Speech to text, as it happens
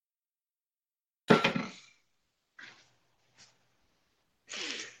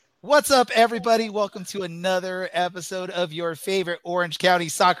What's up, everybody? Welcome to another episode of your favorite Orange County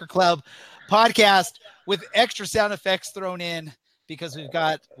Soccer Club podcast with extra sound effects thrown in because we've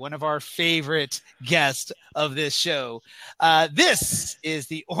got one of our favorite guests of this show. This is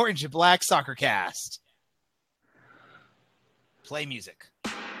the Orange and Black Soccer Cast. Play music.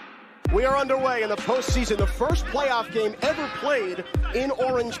 We are underway in the postseason, the first playoff game ever played in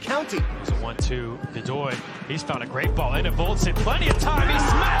Orange County. It's a 1-2, Godoy. He's found a great ball into Voltson. Plenty of time. He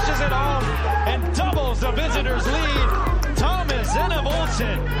smashes it home and doubles the visitors' lead. Thomas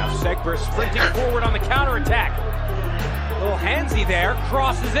Voltson. Now Segber sprinting forward on the counterattack. A little handsy there.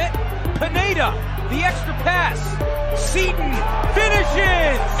 Crosses it. Pineda, the extra pass. Seaton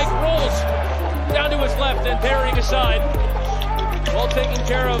finishes. It rolls down to his left and burying aside. Well taken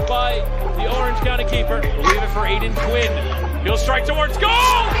care of by the Orange County keeper. Leave it for Aiden Quinn. He'll strike towards goal,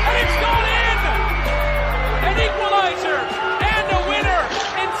 and it's gone in! An equalizer and a winner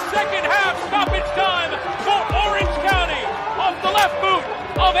in second half stoppage time for Orange County off the left boot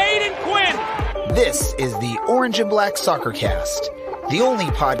of Aiden Quinn. This is the Orange and Black Soccer Cast, the only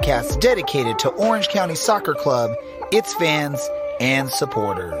podcast dedicated to Orange County Soccer Club, its fans, and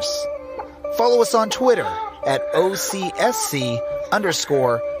supporters. Follow us on Twitter at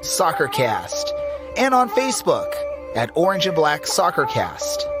OCSC_SoccerCast and on Facebook at Orange and Black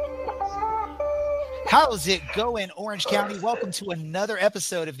SoccerCast. How's it going, Orange County? Welcome to another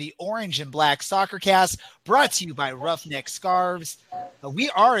episode of the Orange and Black Soccer Cast, brought to you by Roughneck Scarves.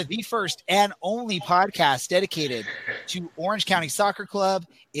 We are the first and only podcast dedicated to Orange County Soccer Club,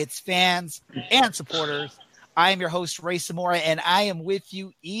 its fans, and supporters. I am your host, Ray Samora, and I am with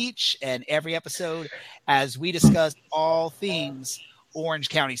you each and every episode as we discuss all things Orange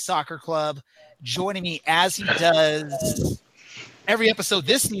County Soccer Club. Joining me as he does every episode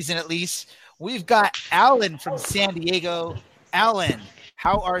this season, at least, we've got Alan from San Diego. Alan,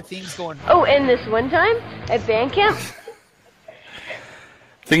 how are things going? Oh, and this one time at band camp?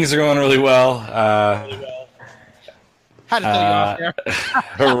 Things are going really well. How to throw you off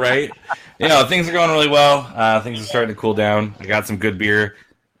there. Right. Things are going really well. Things are starting to cool down. I got some good beer.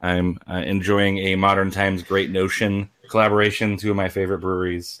 I'm enjoying a Modern Times Great Notion collaboration, two of my favorite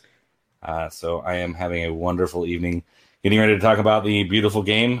breweries. So I am having a wonderful evening, getting ready to talk about the beautiful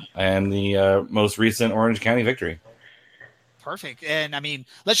game and the most recent Orange County victory. Perfect. And I mean,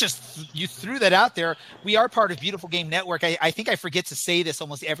 you threw that out there. We are part of Beautiful Game Network. I think I forget to say this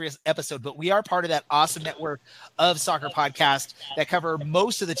almost every episode, but we are part of that awesome network of soccer podcasts that cover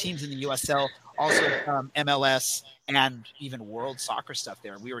most of the teams in the USL, also MLS and even world soccer stuff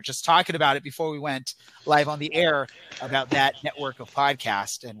there. We were just talking about it before we went live on the air about that network of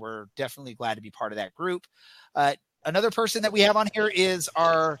podcasts, and we're definitely glad to be part of that group. Another person that we have on here is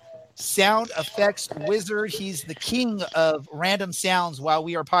our sound effects wizard. He's the king of random sounds while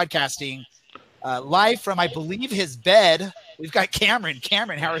we are podcasting live from, I believe, his bed. We've got Cameron.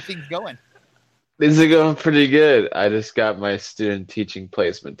 Cameron, how are things going? Things are going pretty good. I just got my student teaching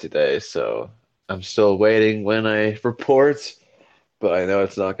placement today, so I'm still waiting when I report, but I know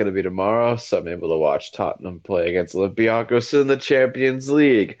it's not going to be tomorrow, so I'm able to watch Tottenham play against Olympiacos in the Champions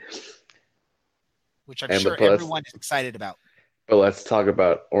League, which I'm sure everyone is excited about. But let's talk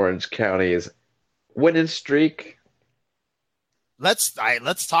about Orange County's winning streak. Let's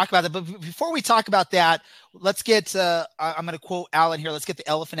talk about that. But before we talk about that, let's get I'm going to quote Alan here. Let's get the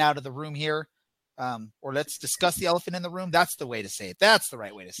elephant out of the room here, or let's discuss the elephant in the room. That's the way to say it. That's the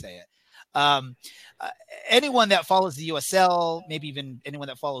right way to say it. Anyone that follows the USL, maybe even anyone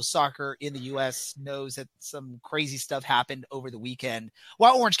that follows soccer in the US, knows that some crazy stuff happened over the weekend.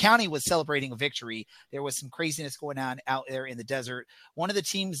 While Orange County was celebrating a victory, there was some craziness going on out there in the desert. One of the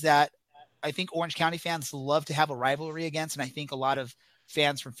teams that I think Orange County fans love to have a rivalry against, and I think a lot of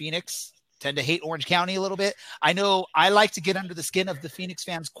fans from Phoenix tend to hate Orange County a little bit. I know I like to get under the skin of the Phoenix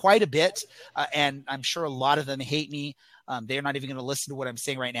fans quite a bit, and I'm sure a lot of them hate me. They're not even going to listen to what I'm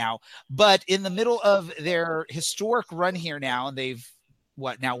saying right now. But in the middle of their historic run here now, and they've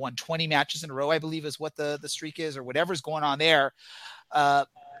won 20 matches in a row, I believe is what the streak is, or whatever's going on there.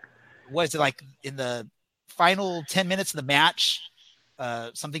 What is it like in the final 10 minutes of the match?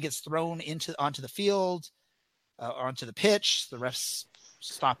 Something gets thrown onto the field, or onto the pitch. The refs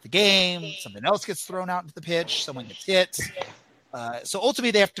stop the game. Something else gets thrown out into the pitch. Someone gets hit. So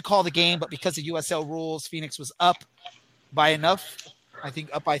ultimately they have to call the game, but because of USL rules, Phoenix was up by enough. I think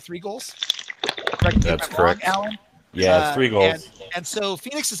up by 3 goals. That's correct, Alan. Yeah, 3 goals. And so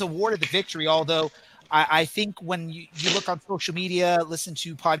Phoenix is awarded the victory, although I think when you look on social media, listen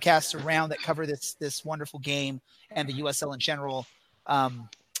to podcasts around that cover this wonderful game and the USL in general,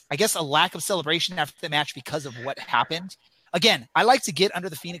 I guess a lack of celebration after the match because of what happened. again, I like to get under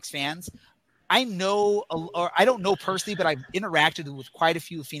the Phoenix fans. I know, or I don't know personally, but I've interacted with quite a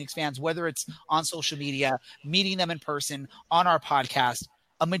few Phoenix fans, whether it's on social media, meeting them in person, on our podcast.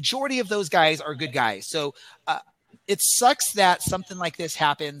 A majority of those guys are good guys. So it sucks that something like this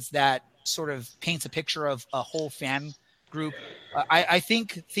happens that sort of paints a picture of a whole fan group. I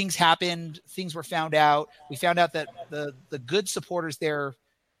think things happened. Things were found out. We found out that the good supporters there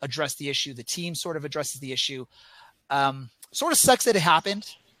addressed the issue. The team sort of addresses the issue. Sort of sucks that it happened.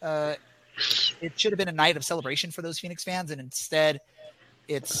 It should have been a night of celebration for those Phoenix fans, and instead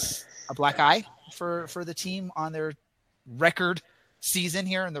it's a black eye for the team on their record season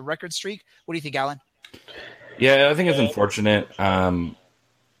here and the record streak. What do you think, Alan? Yeah, I think it's unfortunate.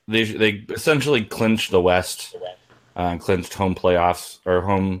 They essentially clinched the West, clinched home playoffs or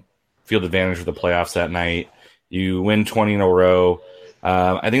home field advantage for the playoffs that night. You win 20 in a row.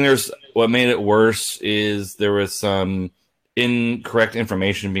 I think what made it worse is there was some incorrect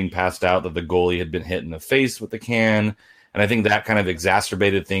information being passed out that the goalie had been hit in the face with the can. And I think that kind of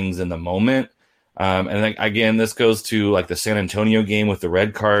exacerbated things in the moment. And again, this goes to like the San Antonio game with the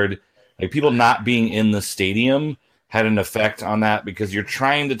red card. Like people not being in the stadium had an effect on that because you're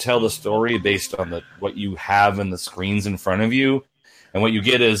trying to tell the story based on what you have in the screens in front of you. And what you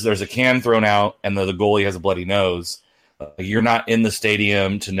get is there's a can thrown out and the goalie has a bloody nose. You're not in the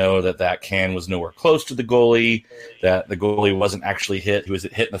stadium to know that can was nowhere close to the goalie, that the goalie wasn't actually hit. He was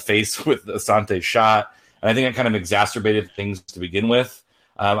hit in the face with Asante's shot. And I think that kind of exacerbated things to begin with.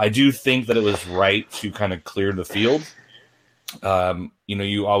 I do think that it was right to kind of clear the field.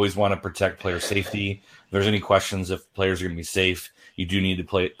 You always want to protect player safety. If there's any questions if players are going to be safe, you do need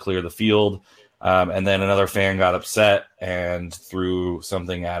to clear the field. And then another fan got upset and threw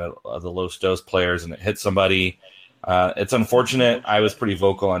something at the Los Dos players, and it hit somebody. It's unfortunate. I was pretty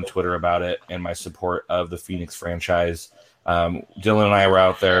vocal on Twitter about it and my support of the Phoenix franchise. Dylan and I were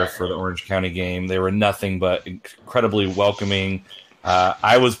out there for the Orange County game. They were nothing but incredibly welcoming.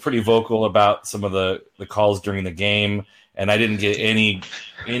 I was pretty vocal about some of the calls during the game, and I didn't get any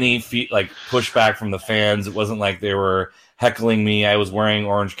pushback from the fans. It wasn't like they were heckling me. I was wearing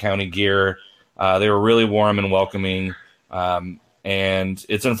Orange County gear. They were really warm and welcoming. And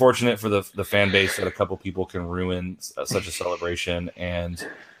it's unfortunate for the fan base that a couple people can ruin such a celebration. And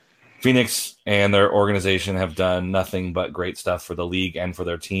Phoenix and their organization have done nothing but great stuff for the league and for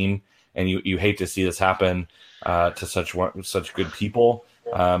their team. And you hate to see this happen to such good people.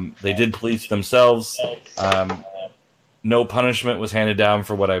 They did police themselves. No punishment was handed down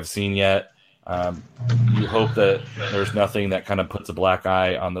for what I've seen yet. You hope that there's nothing that kind of puts a black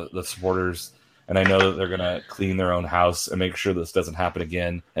eye on the supporters. And I know that they're going to clean their own house and make sure this doesn't happen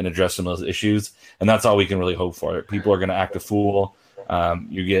again and address some of those issues. And that's all we can really hope for. People are going to act a fool.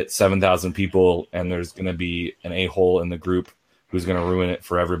 You get 7,000 people, and there's going to be an a-hole in the group who's going to ruin it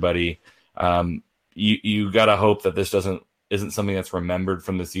for everybody. You got to hope that this isn't something that's remembered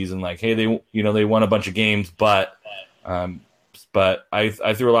from the season. Like, hey, they won a bunch of games, but I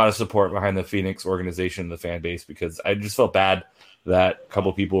threw a lot of support behind the Phoenix organization, the fan base, because I just felt bad that a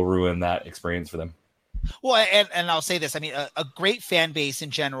couple people ruined that experience for them. Well, and I'll say this. I mean, a great fan base in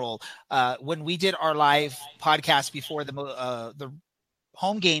general. When we did our live podcast before the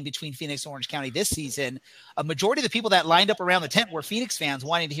home game between Phoenix and Orange County this season, a majority of the people that lined up around the tent were Phoenix fans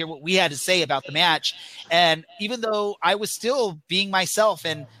wanting to hear what we had to say about the match. And even though I was still being myself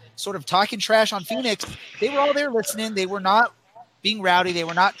and sort of talking trash on Phoenix, they were all there listening. They were not being rowdy. They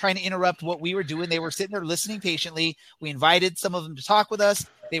were not trying to interrupt what we were doing. They were sitting there listening patiently. We invited some of them to talk with us.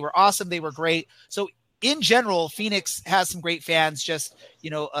 They were awesome. They were great. So in general, Phoenix has some great fans. Just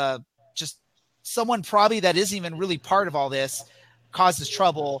someone probably that isn't even really part of all this causes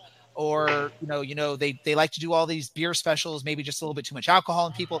trouble, or they like to do all these beer specials, maybe just a little bit too much alcohol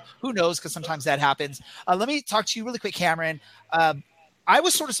in people. Who knows? Because sometimes that happens. Let me talk to you really quick, Cameron. I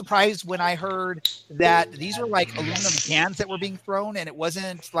was sort of surprised when I heard that these were like aluminum cans that were being thrown, and it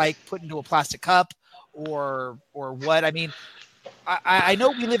wasn't like put into a plastic cup or what. I mean, I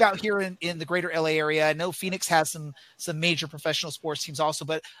know we live out here in the greater LA area. I know Phoenix has some major professional sports teams also,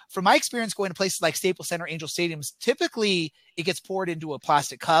 but from my experience going to places like Staples Center, Angel Stadiums, typically it gets poured into a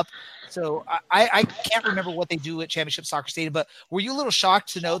plastic cup. So I can't remember what they do at Championship Soccer Stadium, but were you a little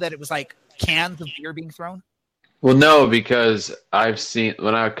shocked to know that it was like cans of beer being thrown? Well, no, because I've seen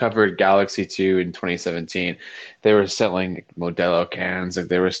when I covered Galaxy 2 in 2017, they were selling Modelo cans. Like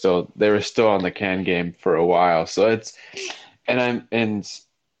they were still on the can game for a while. So it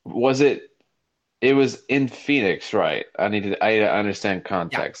was in Phoenix, right? I need to understand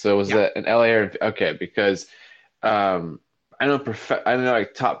context. Yeah. So was that an LA area? Okay, because I I know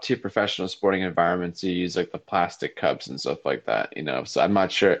like top tier professional sporting environments, you use like the plastic cups and stuff like that, So I'm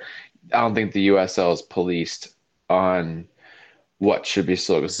not sure. I don't think the USL is policed on what should be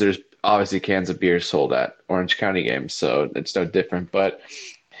sold, because there's obviously cans of beer sold at Orange County games, so it's no different. But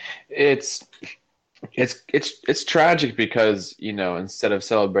it's tragic because, instead of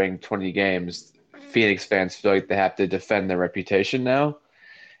celebrating 20 games, Phoenix fans feel like they have to defend their reputation now.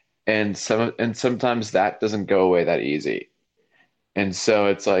 And sometimes that doesn't go away that easy. And so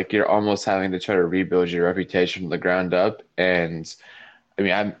it's like you're almost having to try to rebuild your reputation from the ground up. And I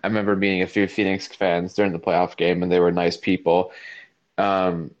mean, I remember meeting a few Phoenix fans during the playoff game, and they were nice people.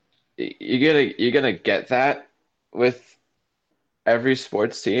 You're gonna get that with every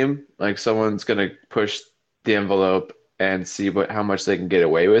sports team. Like, someone's gonna push the envelope and see how much they can get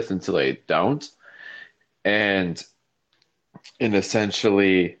away with until they don't. And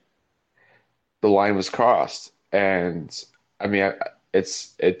essentially, the line was crossed. And I mean,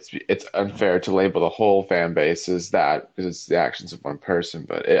 it's unfair to label the whole fan base as that, because it's the actions of one person.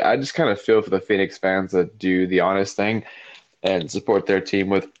 But I just kind of feel for the Phoenix fans that do the honest thing and support their team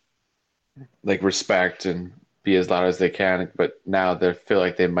with like respect and be as loud as they can. But now they feel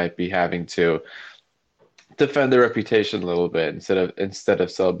like they might be having to defend their reputation a little bit instead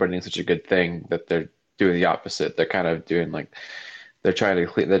of celebrating such a good thing, that they're doing the opposite. They're kind of doing like they're trying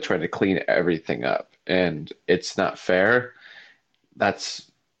to clean everything up, and it's not fair.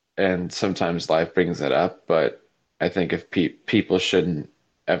 And sometimes life brings it up, but I think if people shouldn't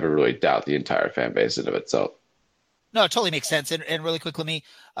ever really doubt the entire fan base in of itself. No, it totally makes sense. And really quick, let me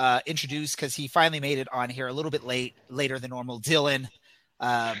introduce, because he finally made it on here a little bit later than normal, Dylan.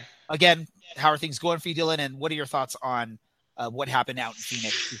 Again, how are things going for you, Dylan? And what are your thoughts on what happened out in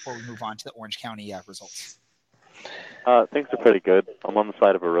Phoenix before we move on to the Orange County results? Things are pretty good. I'm on the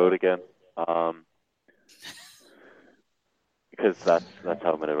side of a road again, because that's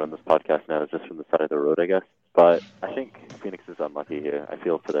how I'm going to run this podcast now, just from the side of the road, I guess. But I think Phoenix is unlucky here. I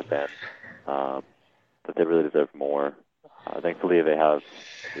feel for their fans that they really deserve more. Thankfully, they have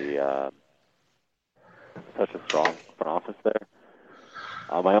such a strong front office there.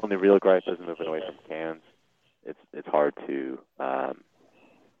 My only real gripe is moving away from cans. It's hard to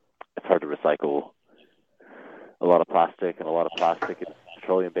recycle a lot of plastic, and a lot of plastic is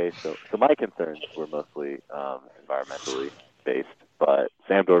petroleum based. So my concerns were mostly environmentally based. But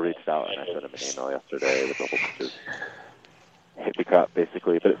Sam Dorr reached out, and I sent him an email yesterday with a whole bunch of hippie crap,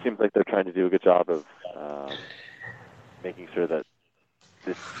 basically. But it seems like they're trying to do a good job of making sure that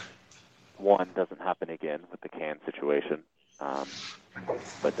this one doesn't happen again with the can situation,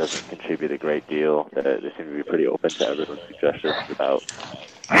 but doesn't contribute a great deal. They seem to be pretty open to everyone's suggestions about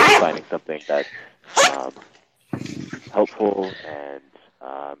finding something that's helpful and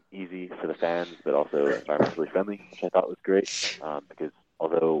easy for the fans, but also environmentally friendly, which I thought was great, because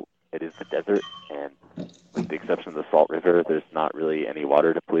although it is the desert, and with the exception of the Salt River, there's not really any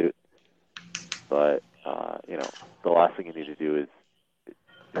water to pollute. But the last thing you need to do is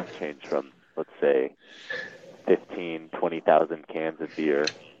change from, let's say, 15, 20,000 cans of beer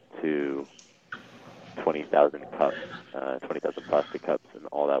to 20,000 cups, 20,000 plastic cups, and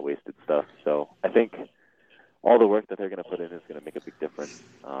all that wasted stuff. So I think all the work that they're going to put in is going to make a big difference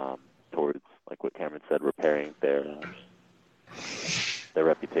towards, like what Cameron said, repairing their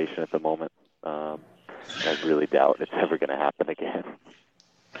reputation at the moment. I really doubt it's ever going to happen again.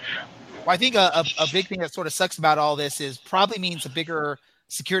 Well, I think a big thing that sort of sucks about all this is probably means a bigger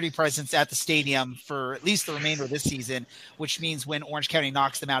security presence at the stadium for at least the remainder of this season, which means when Orange County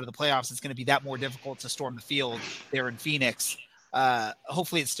knocks them out of the playoffs, it's going to be that more difficult to storm the field there in Phoenix.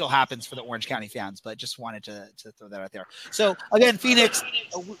 Hopefully it still happens for the Orange County fans, but just wanted to throw that out there. So again, Phoenix,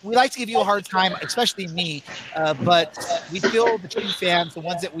 we like to give you a hard time, especially me, but we feel the team fans, the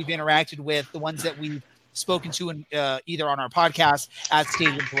ones that we've interacted with, the ones that we've spoken to in, either on our podcast, at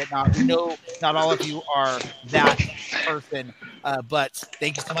stadiums, or whatnot. We know not all of you are that person, but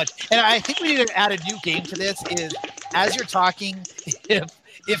thank you so much. And I think we need to add a new game to this is, as you're talking,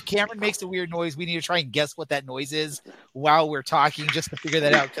 if Cameron makes a weird noise, we need to try and guess what that noise is while we're talking, just to figure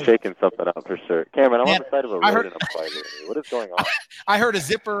that out. Shaking something out for sure. Cameron, I'm on the side of a road and I'm quiet. What is going on? I heard a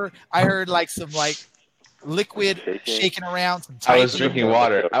zipper. I heard some liquid shaking around. I was drinking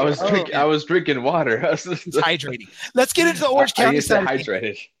water. I was drinking water. It's hydrating. Let's get into the Orange County side.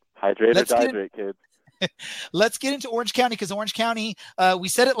 Hydrated. Hydrate, kids. Let's get into Orange County, because Orange County, we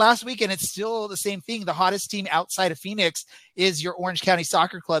said it last week, and it's still the same thing. The hottest team outside of Phoenix is your Orange County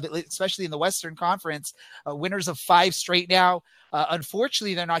Soccer Club, especially in the Western Conference. Winners of 5 straight now.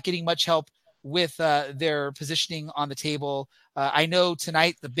 Unfortunately, they're not getting much help with their positioning on the table. I know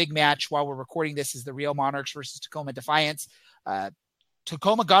tonight the big match while we're recording this is the Real Monarchs versus Tacoma Defiance.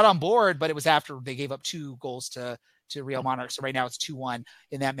 Tacoma got on board, but it was after they gave up 2 goals to Real Monarchs. So right now it's 2-1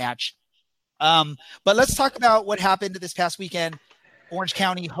 in that match. But let's talk about what happened this past weekend. Orange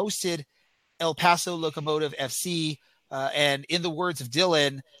County hosted El Paso Locomotive FC. And in the words of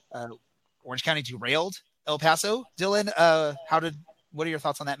Dylan, Orange County derailed El Paso. Dylan, what are your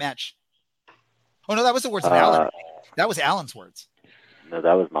thoughts on that match? Oh, no, that was the words of Alan. That was Alan's words. No,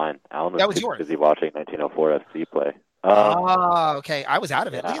 that was mine. Alan was yours. Busy watching 1904 FC play. Okay. I was out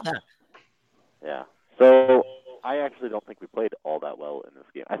of it. Look at that. Yeah. So I actually don't think we played all that well in this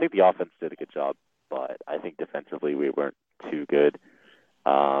game. I think the offense did a good job, but I think defensively we weren't too good.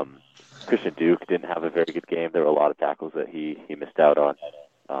 Christian Duke didn't have a very good game. There were a lot of tackles that he missed out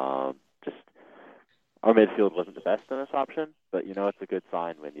on. Just our midfield wasn't the best in this option, but it's a good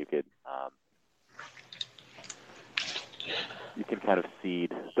sign when you could you can kind of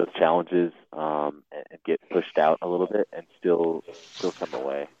seed those challenges and get pushed out a little bit and still come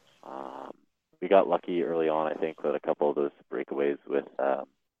away. We got lucky early on, I think, with a couple of those breakaways with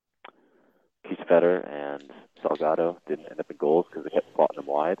Kiesfeder and Salgado didn't end up in goals because they kept slotting them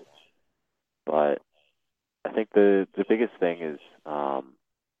wide. But I think the biggest thing is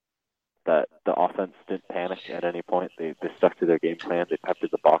that the offense didn't panic at any point. They stuck to their game plan. They peppered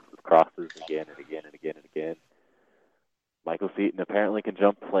the box with crosses again and again and again and again. Michael Seaton apparently can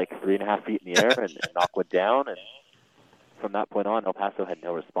jump like 3.5 feet in the air and knock one down. And from that point on, El Paso had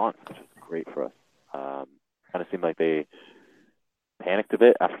no response, which was great for us. Kind of seemed like they panicked a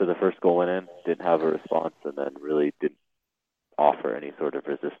bit after the first goal went in, didn't have a response, and then really didn't offer any sort of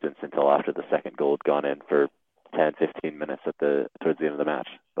resistance until after the second goal had gone in for 10, 15 minutes towards the end of the match.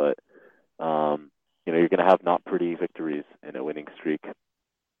 But, you're going to have not pretty victories in a winning streak.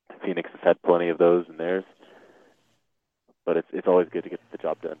 Phoenix has had plenty of those in theirs. But it's always good to get the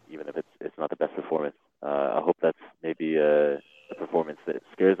job done, even if it's not the best performance. I hope that's maybe a performance that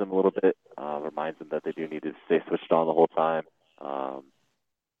scares them a little bit, reminds them that they do need to stay switched on the whole time.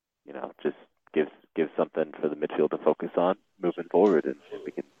 Just gives something for the midfield to focus on moving forward, and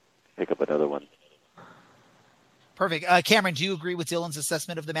we can pick up another one. Perfect. Cameron, do you agree with Dylan's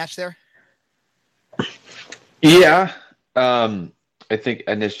assessment of the match there? Yeah. I think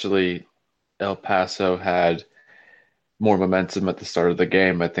initially El Paso had more momentum at the start of the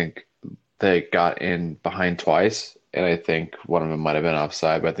game. I think they got in behind twice, and I think one of them might have been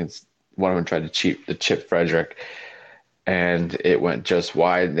offside, but I think one of them tried to chip Frederick, and it went just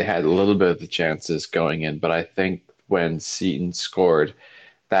wide. They had a little bit of the chances going in, but I think when Seaton scored,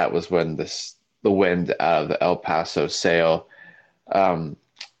 that was when the wind out of the El Paso sail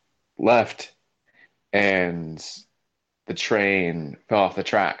left, and the train fell off the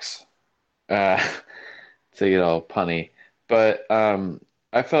tracks. To get all punny. But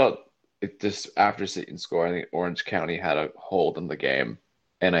I felt just after Seaton scored, I think Orange County had a hold on the game.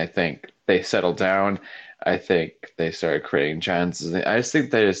 And I think they settled down. I think they started creating chances. I just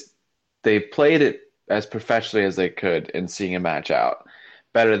think they played it as professionally as they could in seeing a match out.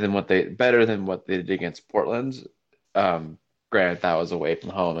 Better than what they did against Portland. Granted, that was away from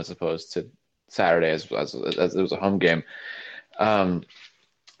home as opposed to Saturday as it was a home game.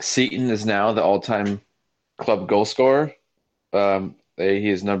 Seaton is now the all-time club goal scorer. He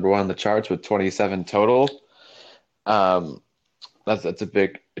is number 1 on the charts with 27 total. That's a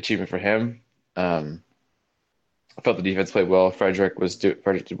big achievement for him. I felt the defense played well. Frederick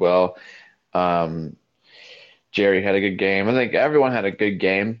did well. Jerry had a good game. I think everyone had a good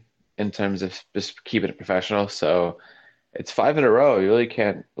game in terms of just keeping it professional. So it's 5 in a row. You really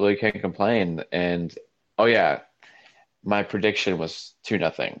can't complain. And my prediction was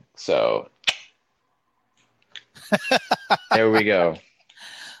 2-0. So there we go.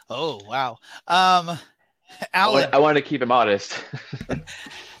 Oh, wow. Alan, I wanted to keep it modest.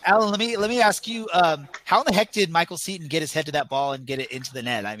 Alan, let me ask you, how in the heck did Michael Seaton get his head to that ball and get it into the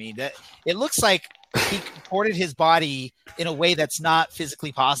net? I mean, it looks like he contorted his body in a way that's not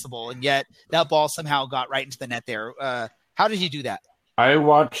physically possible, and yet that ball somehow got right into the net there. How did he do that? I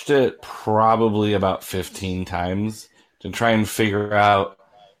watched it probably about 15 times to try and figure out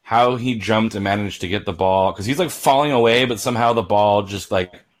how he jumped and managed to get the ball, because he's like falling away, but somehow the ball just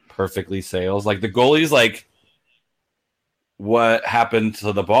like perfectly sails. Like the goalie's like, what happened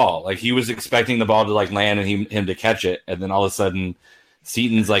to the ball? Like he was expecting the ball to like land and him to catch it, and then all of a sudden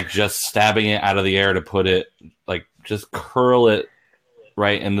Seaton's like just stabbing it out of the air to put it, like just curl it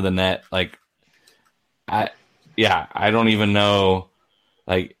right into the net. Like I don't even know.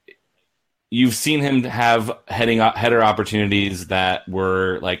 Like you've seen him have header opportunities that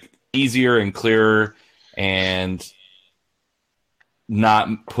were like easier and clearer and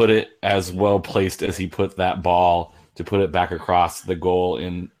not put it as well placed as he put that ball to put it back across the goal,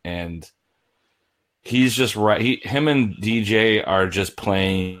 and he's just right. Him and DJ are just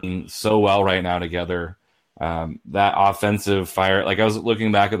playing so well right now together. That offensive fire, like I was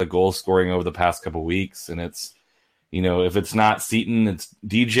looking back at the goal scoring over the past couple weeks, and it's, if it's not Seton, it's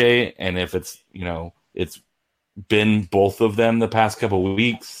DJ, and if it's, it's been both of them the past couple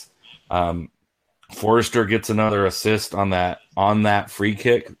weeks. Forrester gets another assist on that free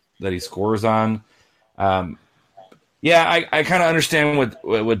kick that he scores on. I kind of understand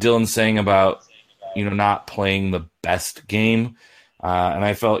what Dylan's saying about, not playing the best game. And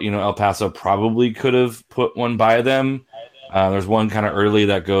I felt, El Paso probably could have put one by them. There's one kind of early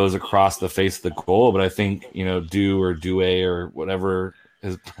that goes across the face of the goal, but I think, Due or whatever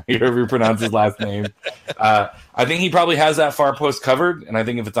however you pronounce his last name. I think he probably has that far post covered, and I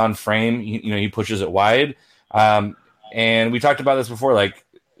think if it's on frame, he pushes it wide. And we talked about this before, like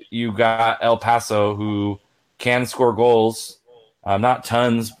you got El Paso who can score goals, not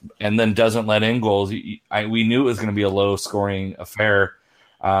tons, and then doesn't let in goals. We knew it was going to be a low-scoring affair,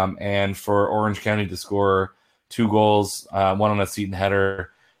 and for Orange County to score 2 goals, one on a Seton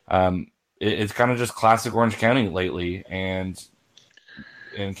header, it's kind of just classic Orange County lately. And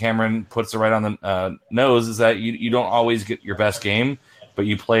Cameron puts it right on the nose, is that you don't always get your best game, but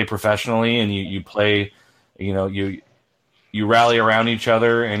you play professionally and you play, you rally around each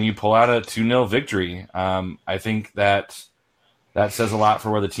other and you pull out a 2-0 victory. I think that says a lot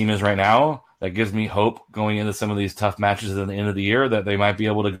for where the team is right now. That gives me hope going into some of these tough matches at the end of the year that they might be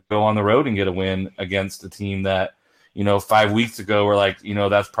able to go on the road and get a win against a team that, 5 weeks ago we're like,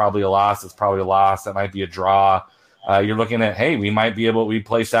 that's probably a loss. It's probably a loss. That might be a draw. You're looking at, hey, we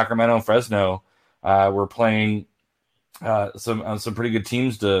play Sacramento and Fresno. We're playing some pretty good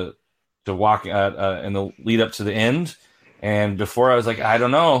teams to walk in the lead up to the end. And before I was like, I don't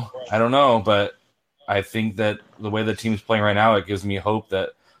know, but I think that the way the team's playing right now, it gives me hope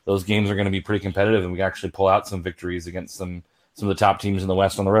that those games are going to be pretty competitive and we can actually pull out some victories against some of the top teams in the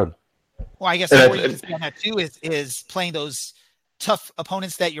West on the road. Well, I guess the way you can see on that too is playing those tough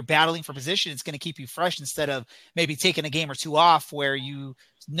opponents that you're battling for position. It's going to keep you fresh instead of maybe taking a game or two off where you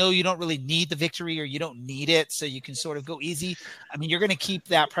know you don't really need the victory or you don't need it, so you can sort of go easy. I mean, you're going to keep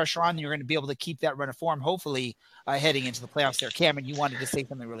that pressure on, and you're going to be able to keep that run of form, hopefully, heading into the playoffs there. Cameron, you wanted to say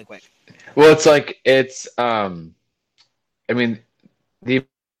something really quick. Well,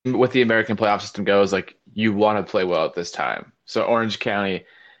 with the American playoff system goes, like, you want to play well at this time. So Orange County,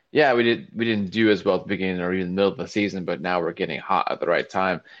 yeah, we didn't do as well at the beginning or even the middle of the season, but now we're getting hot at the right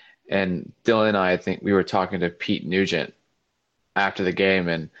time. And Dylan and I think we were talking to Pete Nugent after the game,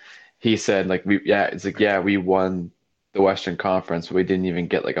 and he said, we won the Western Conference, but we didn't even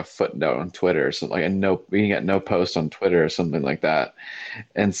get like a footnote on Twitter or something, we didn't get no post on Twitter or something like that.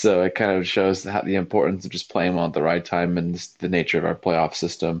 And so it kind of shows the importance of just playing well at the right time and the nature of our playoff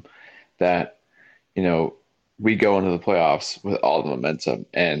system, that, we go into the playoffs with all the momentum,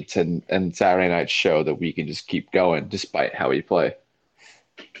 and Saturday night show that we can just keep going despite how we play.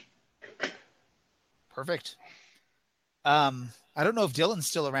 Perfect. I don't know if Dylan's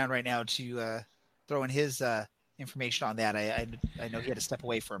still around right now to throw in his information on that. I know he had to step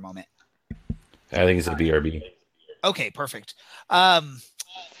away for a moment. I think it's a BRB. Okay, perfect.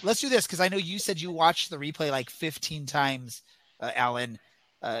 Let's do this, because I know you said you watched the replay like 15 times, Alan.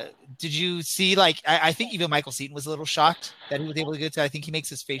 Did you see, I think even Michael Seton was a little shocked that he was able to get to. I think he makes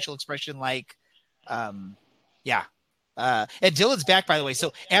his facial expression and Dylan's back, by the way.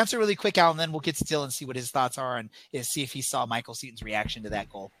 So answer really quick, Alan, then we'll get to Dylan, see what his thoughts are, and see if he saw Michael Seton's reaction to that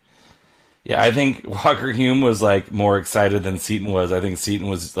goal. Yeah, I think Walker Hume was more excited than Seton was. I think Seton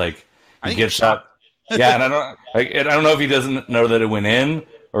was he gets up. Yeah, and I don't know if he doesn't know that it went in,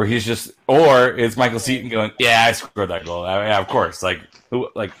 or it's Michael Seton going, yeah, I scored that goal. Yeah, of course.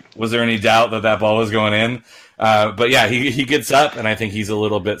 Was there any doubt that ball was going in? But yeah, he gets up, and I think he's a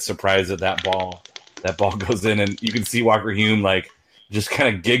little bit surprised that ball goes in, and you can see Walker Hume just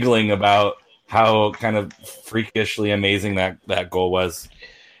kind of giggling about how kind of freakishly amazing that goal was.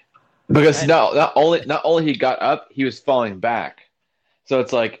 Because not only he got up, he was falling back. So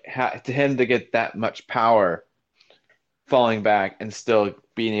it's to him to get that much power falling back and still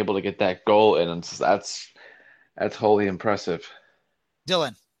being able to get that goal in, and that's wholly impressive.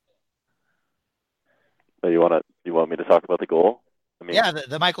 Dylan. So you want me to talk about the goal? I mean, yeah,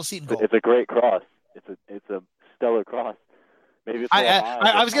 the Michael Seton goal. It's a great cross. It's a stellar cross. Maybe it's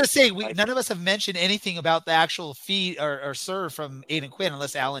I was going to say, none of us have mentioned anything about the actual feed or serve from Aiden Quinn,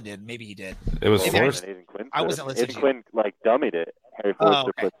 unless Alan did. Maybe he did. It was forced. I wasn't listening. Aiden Quinn dummied it. Harry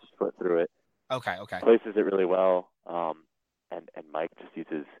Forster puts his foot through it. Okay. Places it really well. And Mike just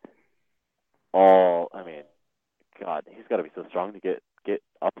uses God, he's got to be so strong to get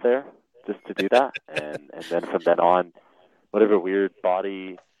up there just to do that. And then from then on, whatever weird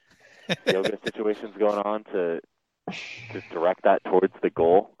body yoga situations going on to direct that towards the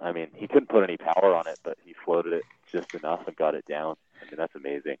goal. I mean, he couldn't put any power on it, but he floated it just enough and got it down. I mean, that's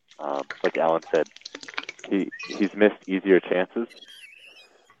amazing. Like Alan said, he's missed easier chances,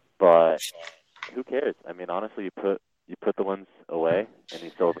 but who cares? I mean, honestly, you put the ones away, and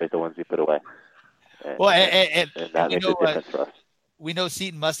you celebrate the ones you put away. And that makes a difference for us. We know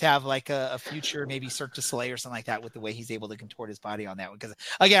Seton must have like a future, maybe Cirque du Soleil or something like that, with the way he's able to contort his body on that one. Because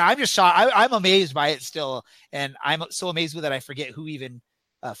again, I'm just shocked. I'm amazed by it still, and I'm so amazed with it. I forget who even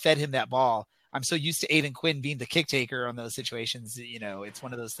fed him that ball. I'm so used to Aiden Quinn being the kick taker on those situations. You know, it's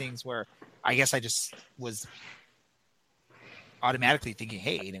one of those things where I guess I just was automatically thinking,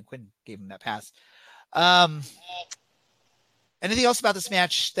 hey, Aiden Quinn gave him that pass. Anything else about this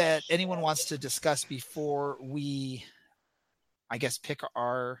match that anyone wants to discuss before we, I guess, pick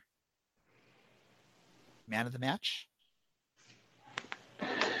our man of the match?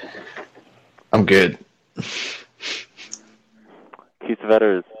 I'm good. Keith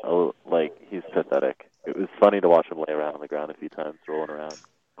Vetter is he's pathetic. It was funny to watch him lay around on the ground a few times, rolling around,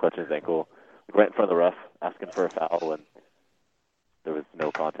 clutching his ankle, right in front of the ref, asking for a foul, and there was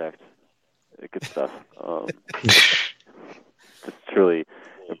no contact. Good stuff. Just truly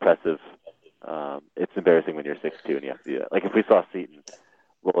impressive. It's embarrassing when you're 6'2" and you have to do that. Like if we saw Seton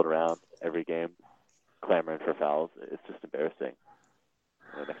rolling around every game, clamoring for fouls, it's just embarrassing.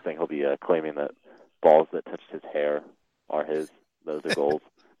 The next thing he'll be claiming that balls that touched his hair are his. Those are goals.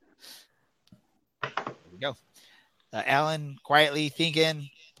 There we go. Alan, quietly thinking,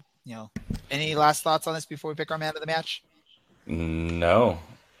 any last thoughts on this before we pick our man of the match? No.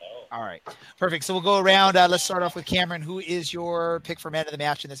 All right. Perfect. So we'll go around. Let's start off with Cameron. Who is your pick for man of the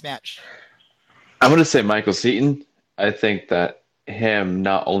match in this match? I'm going to say Michael Seton. I think that him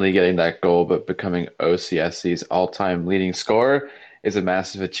not only getting that goal, but becoming OCSC's all-time leading scorer is a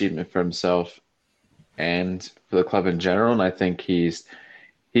massive achievement for himself and for the club in general. And I think he's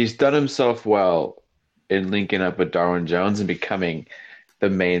done himself well in linking up with Darwin Jones and becoming the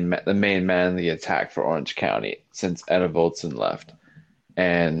main man in the attack for Orange County since Anna Voltson left.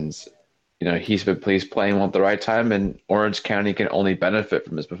 And, he's playing well at the right time, and Orange County can only benefit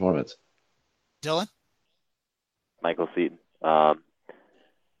from his performance. Dylan? Michael Seton.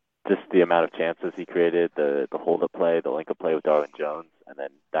 Just the amount of chances he created, the hold-up play, the link-up play with Darwin Jones, and then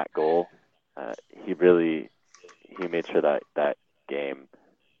that goal. He made sure that game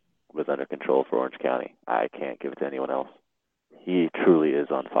was under control for Orange County. I can't give it to anyone else. He truly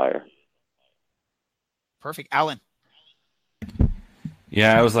is on fire. Perfect. Alan?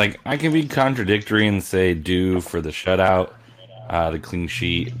 Yeah, I was like, I can be contradictory and say due for the shutout, the clean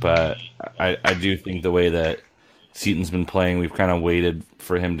sheet, but I do think the way that Seton's been playing, we've kind of waited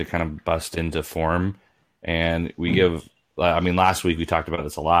for him to kind of bust into form, and we give. I mean, last week we talked about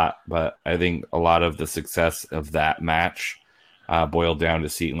this a lot, but I think a lot of the success of that match boiled down to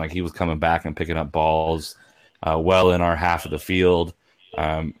Seton. Like he was coming back and picking up balls well in our half of the field.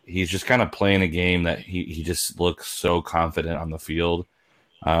 He's just kind of playing a game that he just looks so confident on the field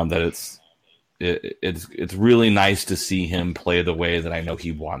that it's really nice to see him play the way that I know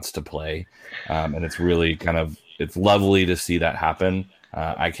he wants to play, and it's really it's lovely to see that happen.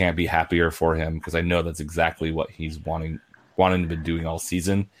 I can't be happier for him because I know that's exactly what he's wanting to be doing all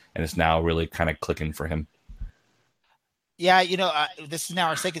season, and it's now really kind of clicking for him. Yeah, this is now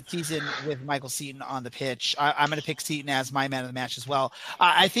our second season with Michael Seton on the pitch. I'm going to pick Seton as my man of the match as well.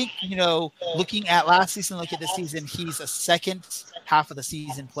 I think, looking at last season, look at this season, he's a second half of the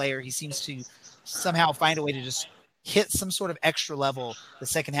season player. He seems to somehow find a way to just hit some sort of extra level the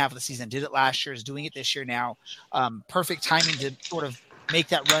second half of the season. Did it last year, is doing it this year now. Perfect timing to sort of make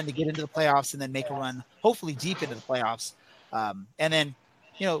that run to get into the playoffs and then make a run, hopefully deep into the playoffs. And then,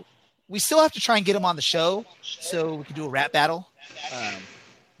 we still have to try and get him on the show so we can do a rap battle.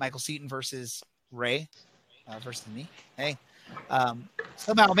 Michael Seton versus Ray versus me. Hey,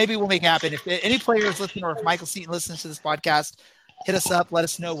 somehow maybe we'll make it happen. If any players listen or if Michael Seton listens to this podcast, hit us up. Let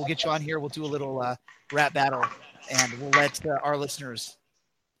us know. We'll get you on here. We'll do a little rap battle, and we'll let our listeners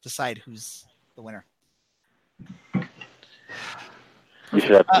decide who's the winner. You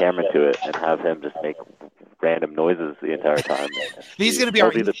should have Cameron to it and have him just make random noises the entire time. He's going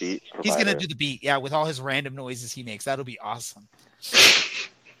to be the beat. He's going to do the beat, yeah, with all his random noises he makes. That'll be awesome.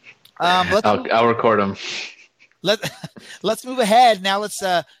 I'll record him. Let's move ahead now. Let's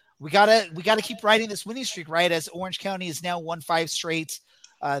we gotta keep riding this winning streak, right? As Orange County has now won 5 straight.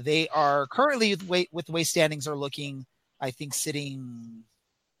 They are currently with the way standings are looking, I think sitting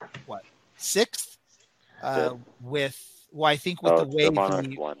 6th I think with the way the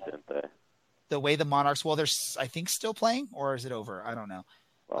Monarchs won, didn't they? The way the Monarchs, they're, I think, still playing, or is it over? I don't know.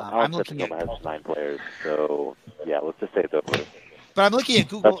 Well, I'm looking at. Tacoma has 9 players, so yeah, let's just say it's over. But I'm looking at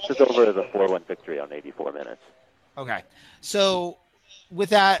Google. That's just over as a 4-1 victory on 84 minutes. Okay, so with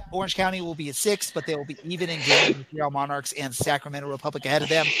that, Orange County will be at 6, but they will be even in game with Real Monarchs and Sacramento Republic ahead of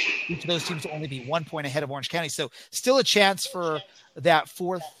them. Each of those teams will only be 1 point ahead of Orange County, so still a chance for that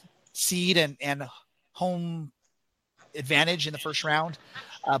 4th seed and home advantage in the first round.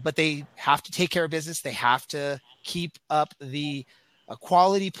 But they have to take care of business. They have to keep up the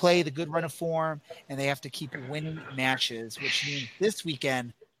quality play, the good run of form, and they have to keep winning matches, which means this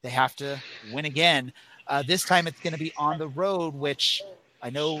weekend they have to win again. This time it's going to be on the road, which I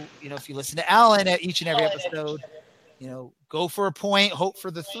know, if you listen to Alan at each and every episode, go for a point, hope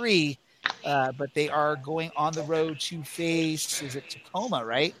for the 3, but they are going on the road to face, is it Tacoma,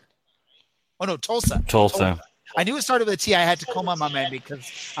 right? Oh, no, Tulsa. I knew it started with a T. I had Tacoma on my mind because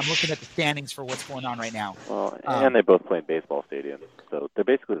I'm looking at the standings for what's going on right now. Well, and they both play in baseball stadiums, so they're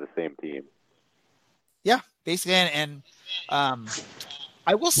basically the same team. Yeah, basically. And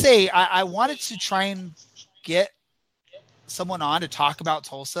I will say I wanted to try and get someone on to talk about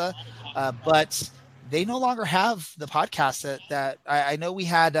Tulsa, but they no longer have the podcast that I know we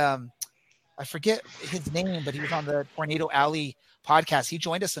had. I forget his name, but he was on the Tornado Alley podcast. He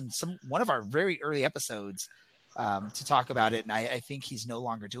joined us in one of our very early episodes to talk about it, and I think he's no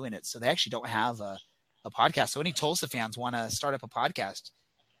longer doing it. So they actually don't have a podcast. So any Tulsa fans want to start up a podcast,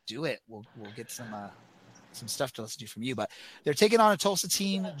 do it. We'll get some stuff to listen to from you. But they're taking on a Tulsa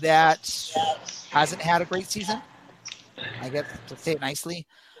team that hasn't had a great season, I guess, to say it nicely.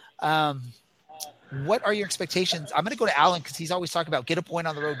 What are your expectations? I'm going to go to Alan because he's always talking about get a point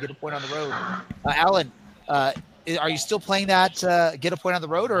on the road. Alan, are you still playing that get a point on the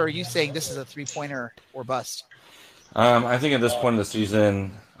road, or are you saying this is a 3-pointer or bust? I think at this point in the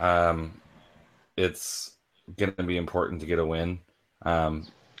season, it's going to be important to get a win.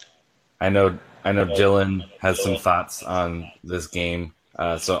 I know Dylan has some thoughts on this game,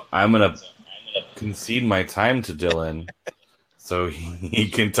 so I'm going to concede my time to Dylan so he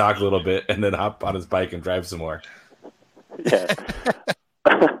can talk a little bit and then hop on his bike and drive some more. Yeah.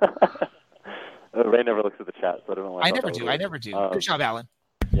 Ray never looks at the chat, so I don't know why. I never do. Good job, Alan.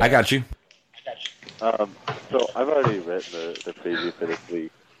 Yeah. I got you. So I've already written the preview for this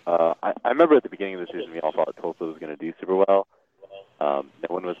week. I remember at the beginning of the season, we all thought Tulsa was going to do super well. No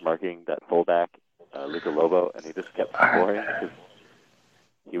one was marking that fullback, Luca Lobo, and he just kept scoring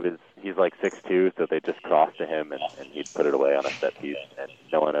because he's like 6'2", so they just crossed to him and he'd put it away on a set piece, and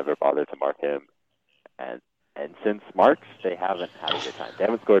no one ever bothered to mark him. And since March, they haven't had a good time. They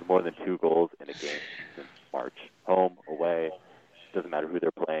haven't scored more than 2 goals in a game since March. Home, away, doesn't matter who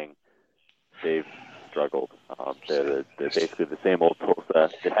they're playing. They've struggled. They're basically the same old Tulsa.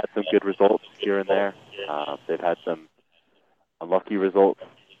 They've had some good results here and there. They've had some unlucky results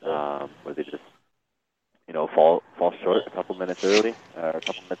where they just, fall short a couple minutes early, or a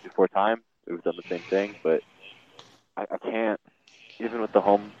couple minutes before time. We've done the same thing, but I can't, even with the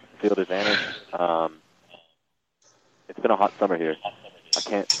home field advantage. It's been a hot summer here. I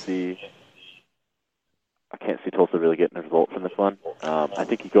can't see Tulsa really getting a result from this one. I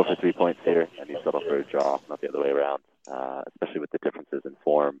think you go for 3 points here, and you settle for a draw, not the other way around, especially with the differences in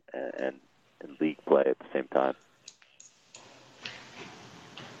form and in league play at the same time.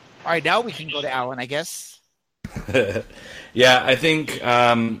 All right, now we can go to Alan, I guess. Yeah, I think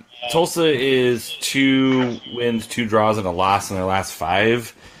Tulsa is 2 wins, 2 draws, and a loss in their last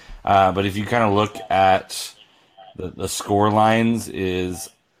 5. But if you kind of look at the score lines, is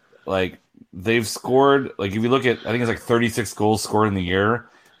like they've scored, like if you look at, I think it's like 36 goals scored in the year,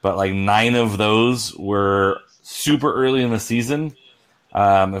 but like 9 of those were super early in the season.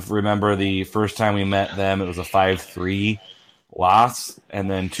 If you remember the first time we met them, it was a 5-3 loss, and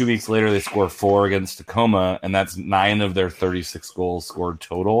then 2 weeks later they score 4 against Tacoma, and that's 9 of their 36 goals scored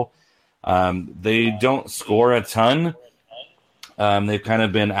total. They don't score a ton. They've kind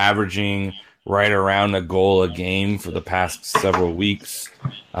of been averaging right around a goal a game for the past several weeks,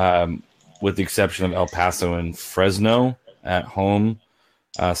 with the exception of El Paso and Fresno at home,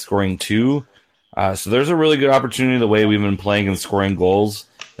 scoring 2. So there's a really good opportunity the way we've been playing and scoring goals,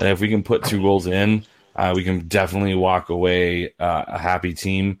 that if we can put 2 goals in, we can definitely walk away a happy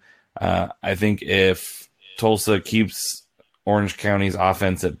team. I think if Tulsa keeps Orange County's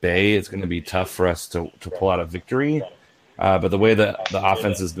offense at bay, it's going to be tough for us to pull out a victory. But the way that the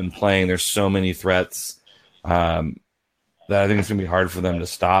offense has been playing, there's so many threats that I think it's going to be hard for them to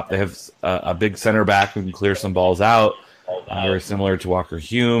stop. They have a big center back who can clear some balls out, very similar to Walker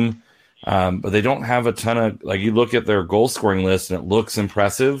Hume. but they don't have a ton of, like, you look at their goal scoring list and it looks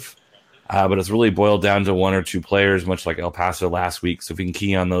impressive, but it's really boiled down to one or two players, much like El Paso last week. So if we can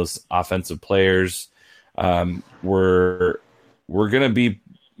key on those offensive players, we're gonna be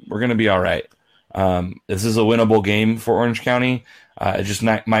all right. This is a winnable game for Orange County. It just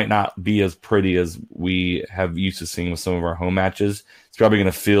might not be as pretty as we have used to seeing with some of our home matches. It's probably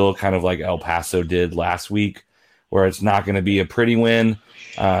going to feel kind of like El Paso did last week, where it's not going to be a pretty win.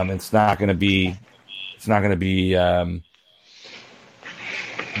 It's not going to be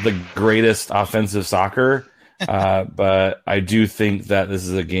the greatest offensive soccer, but I do think that this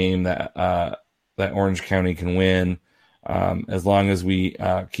is a game that Orange County can win. As long as we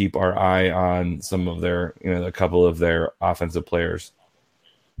keep our eye on some of their, a couple of their offensive players.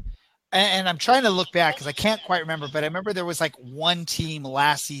 And I'm trying to look back because I can't quite remember, but I remember there was like one team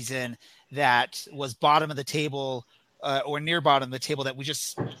last season that was bottom of the table or near bottom of the table that we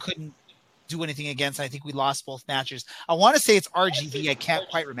just couldn't do anything against. I think we lost both matches. I want to say it's RGV. I can't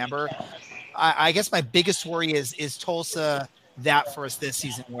quite remember. I guess my biggest worry is Tulsa that for us this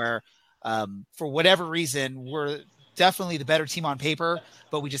season, where for whatever reason we're definitely the better team on paper,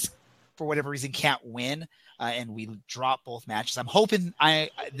 but we just for whatever reason can't win, and we drop both matches. I'm hoping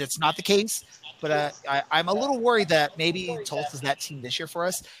that's not the case, but I'm a little worried that maybe Tulsa's that team this year for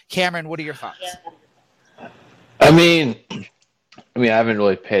us. Cameron, what are your thoughts? I mean, I haven't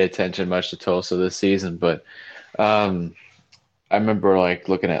really paid attention much to Tulsa this season, but I remember like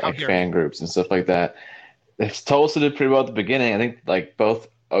looking at like fan groups and stuff like that. Tulsa did pretty well at the beginning. I think like both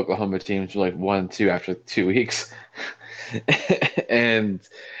Oklahoma teams were like 1-2 after 2 weeks.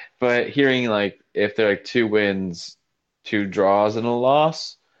 But hearing like if they're like 2 wins, 2 draws, and a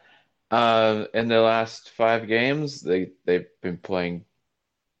loss in their last 5 games, they've been playing,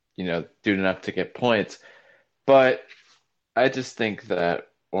 doing enough to get points. But I just think that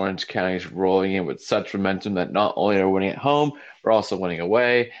Orange County is rolling in with such momentum that not only are we winning at home, we're also winning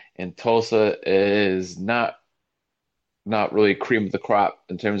away. And Tulsa is not really cream of the crop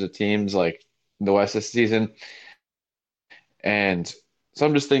in terms of teams like in the West this season. And so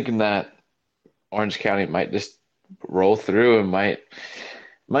I'm just thinking that Orange County might just roll through and might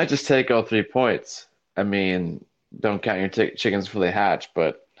just take all 3 points. I mean, don't count your chickens before they hatch,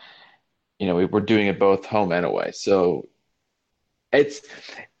 but we're doing it both home and away. So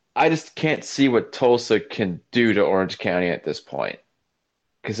I just can't see what Tulsa can do to Orange County at this point,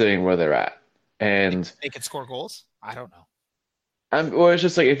 considering where they're at. And they could score goals. I don't know. Well, it's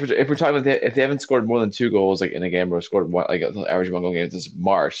just like if we're talking about if they haven't scored more than 2 goals like in a game, or scored one, like average 1 goal game this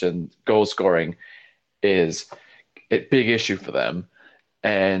March, and goal scoring is a big issue for them.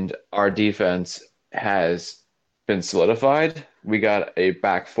 And our defense has been solidified. We got a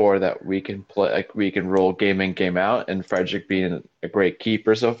back four that we can play, like we can roll game in, game out, and Frederick being a great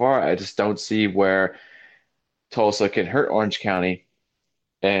keeper so far. I just don't see where Tulsa can hurt Orange County,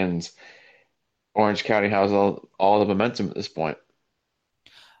 and Orange County has all the momentum at this point.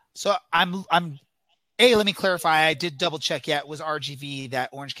 So let me clarify. I did double check. Yeah, it was RGV that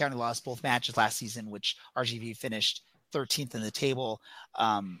Orange County lost both matches last season, which RGV finished 13th in the table.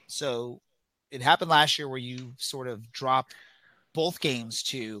 So it happened last year where you sort of dropped both games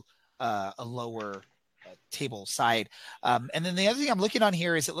to a lower table side. And then the other thing I'm looking on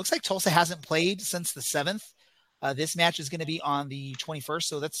here is it looks like Tulsa hasn't played since the 7th. This match is going to be on the 21st.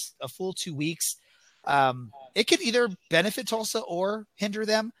 So that's a full 2 weeks. It could either benefit Tulsa or hinder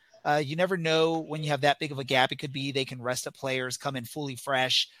them. You never know when you have that big of a gap. It could be they can rest up players, come in fully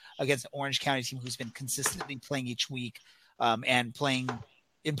fresh against an Orange County team who's been consistently playing each week and playing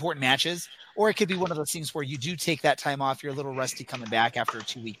important matches. Or it could be one of those things where you do take that time off. You're a little rusty coming back after a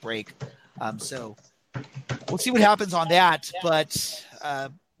 2-week break. So we'll see what happens on that. But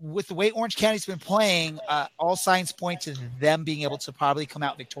with the way Orange County's been playing, all signs point to them being able to probably come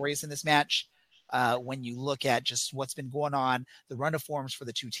out victorious in this match. When you look at just what's been going on, the run of forms for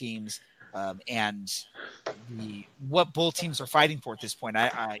the two teams, and what both teams are fighting for at this point.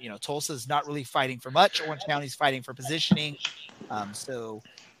 Tulsa is not really fighting for much. Orange County's fighting for positioning.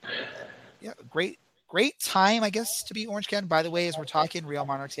 Great time, I guess, to be Orange County. By the way, as we're talking, Real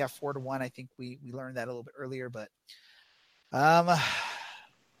Monarchs, 4-1. I think we learned that a little bit earlier, but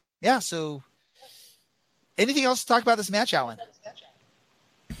so anything else to talk about this match, Alan?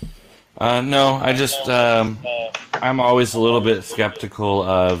 No, I just I'm always a little bit skeptical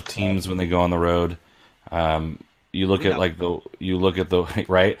of teams when they go on the road. You look at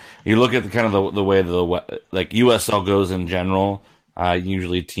right. You look at the way like USL goes in general.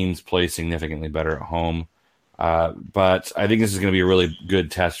 Usually teams play significantly better at home. But I think this is going to be a really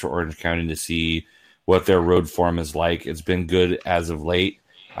good test for Orange County to see what their road form is like. It's been good as of late.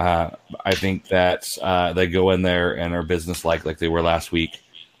 I think that they go in there and are businesslike like they were last week.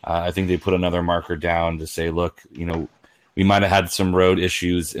 I think they put another marker down to say, look, we might have had some road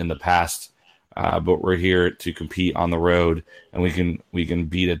issues in the past, but we're here to compete on the road, and we can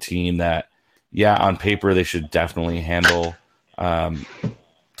beat a team that, on paper they should definitely handle.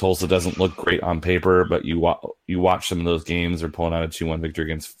 Tulsa doesn't look great on paper, but you watch some of those games. They're pulling out a 2-1 victory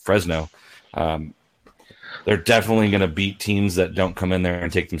against Fresno. They're definitely going to beat teams that don't come in there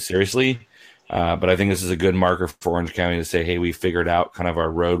and take them seriously. But I think this is a good marker for Orange County to say, hey, we figured out kind of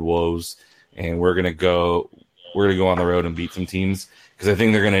our road woes, and we're going to go on the road and beat some teams, because I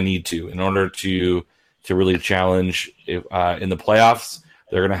think they're going to need to in order to really challenge in the playoffs.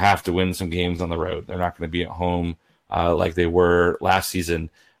 They're going to have to win some games on the road. They're not going to be at home like they were last season.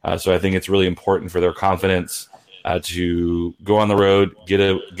 So I think it's really important for their confidence to go on the road, get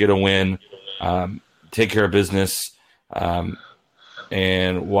a win, take care of business,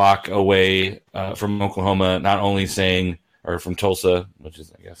 and walk away from Oklahoma, not only saying, or from Tulsa, which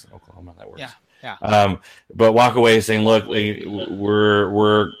is, I guess, in Oklahoma, that works. Yeah. But walk away saying, look,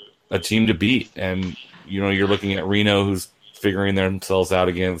 we're a team to beat. And, you're looking at Reno, who's figuring themselves out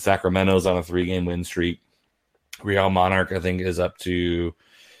again. Sacramento's on a 3-game win streak. Real Monarch, I think, is up to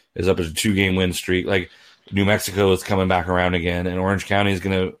a 2-game win streak. Like, New Mexico is coming back around again, and Orange County is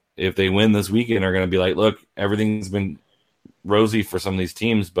going to, if they win this weekend, are going to be like, look, everything's been rosy for some of these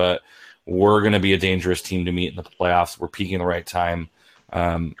teams, but we're going to be a dangerous team to meet in the playoffs. We're peaking the right time,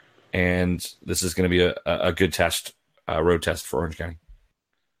 and this is going to be a good test, road test for Orange County.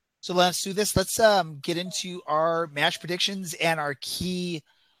 So let's do this. Let's get into our match predictions and our key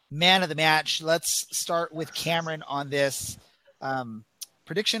man of the match. Let's start with Cameron on this.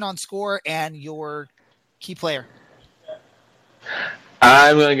 Prediction on score and your key player.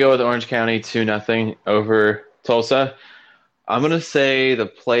 I'm going to go with Orange County 2-0 over Tulsa. I'm going to say the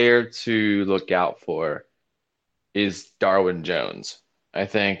player to look out for is Darwin Jones. I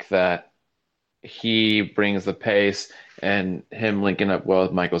think that he brings the pace, and him linking up well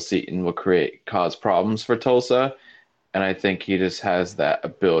with Michael Seaton will cause problems for Tulsa. And I think he just has that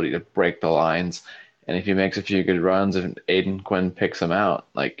ability to break the lines. And if he makes a few good runs and Aiden Quinn picks him out,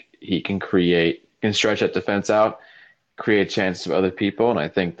 like, he can stretch that defense out, create chances for other people, and I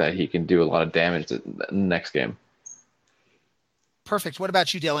think that he can do a lot of damage in the next game. Perfect. What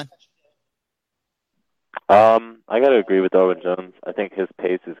about you, Dylan? I got to agree with Darwin Jones. I think his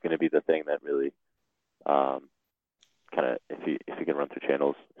pace is going to be the thing that really kind of, if he can run through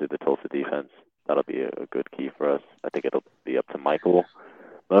channels through the Tulsa defense, that'll be a good key for us. I think it'll be up to Michael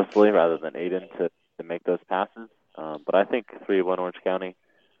mostly rather than Aiden to make those passes. But I think 3-1 Orange County.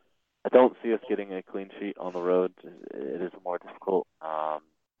 I don't see us getting a clean sheet on the road. It is more difficult. I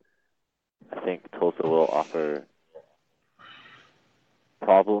think Tulsa will offer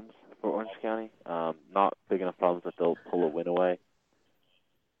problems for Orange County. Not big enough problems that they'll pull a win away.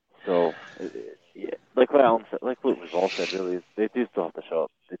 So, like what Alan said, like what we've all said, really, is they do still have to show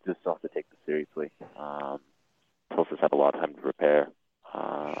up. They do still have to take this seriously. Tulsa's had a lot of time to prepare.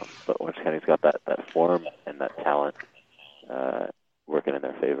 But Orange County's got that form and that talent working in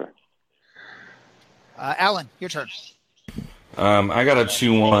their favor. Alan, your turn. I got a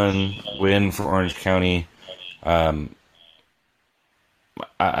 2-1 win for Orange County.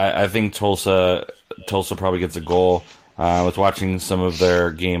 I think Tulsa probably gets a goal. I was watching some of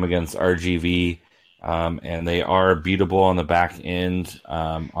their game against RGV, and they are beatable on the back end,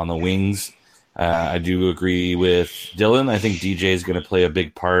 on the wings. I do agree with Dylan. I think DJ is going to play a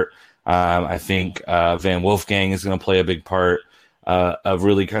big part. I think Van Wolfgang is going to play a big part of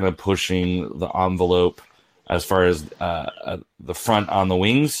really kind of pushing the envelope as far as the front on the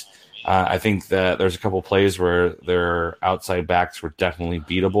wings. I think that there's a couple plays where their outside backs were definitely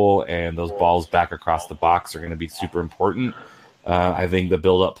beatable, and those balls back across the box are going to be super important. I think the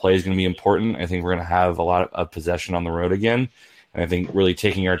build-up play is going to be important. I think we're going to have a lot of possession on the road again. And I think really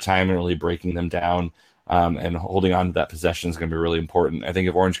taking our time and really breaking them down and holding on to that possession is going to be really important. I think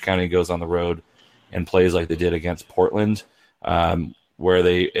if Orange County goes on the road and plays like they did against Portland, where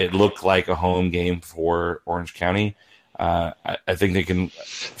it looked like a home game for Orange County, I think they can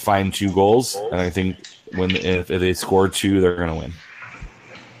find 2 goals. And I think if they score 2, they're going to win.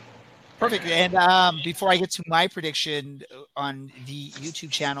 Perfect. And before I get to my prediction on the YouTube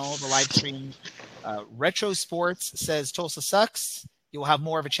channel, the live stream, Retro Sports says Tulsa sucks. You will have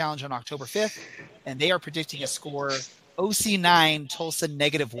more of a challenge on October 5th. And they are predicting a score OC 9, Tulsa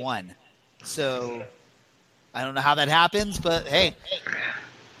 -1. So I don't know how that happens, but hey.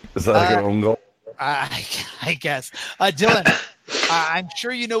 Is that like an own goal? I guess. Dylan, I'm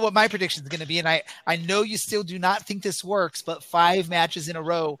sure you know what my prediction is going to be, and I know you still do not think this works, but 5 matches in a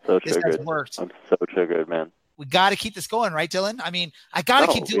row, this has worked. I'm so triggered, man. We got to keep this going, right, Dylan? I mean, I got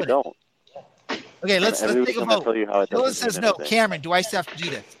to keep doing it. Okay, let's take a vote. Dylan says no. Cameron, do I still have to do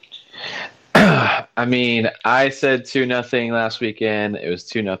this? I mean, I said 2-0 last weekend. It was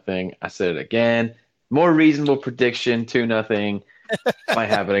 2-0. I said it again. More reasonable prediction, 2-0. Might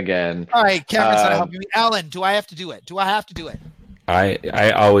happen again. All right, Cameron's not helping me. Alan, do I have to do it?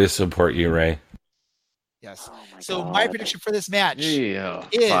 I always support you, Ray. Yes. So my prediction for this match is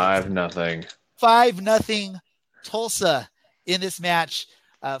 5-0. 5-0 Tulsa in this match.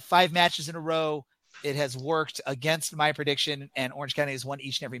 5 matches in a row. It has worked against my prediction, and Orange County has won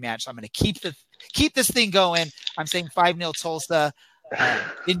each and every match. So I'm going to keep this thing going. I'm saying 5-0 Tulsa.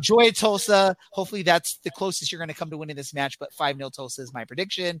 Enjoy Tulsa. Hopefully that's the closest you're going to come to winning this match, but 5-0 Tulsa is my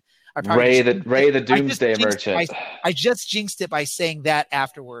prediction. Ray the Doomsday Merchant. I just jinxed it by saying that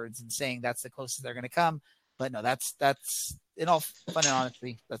afterwards and saying that's the closest they're going to come. But no, that's in all fun and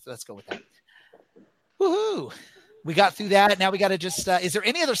honesty. Let's go with that. Woohoo! We got through that. Now we got to just. Is there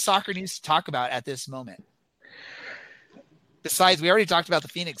any other soccer news to talk about at this moment? Besides, we already talked about the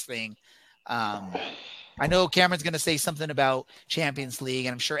Phoenix thing. I know Cameron's going to say something about Champions League,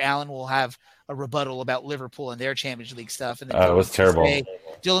 and I'm sure Alan will have a rebuttal about Liverpool and their Champions League stuff. And then it was terrible.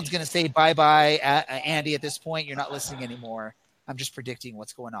 Dylan's going to say bye-bye, Andy. At this point, you're not listening anymore. I'm just predicting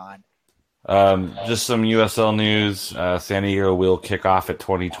what's going on. Just some USL news. San Diego will kick off at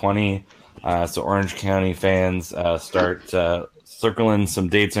 2020. So Orange County fans start circling some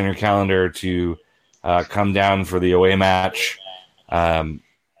dates on your calendar to come down for the away match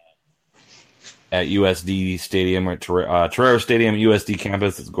at USD Stadium or Torero Stadium, USD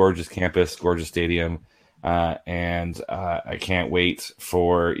campus. It's a gorgeous campus, gorgeous stadium. And I can't wait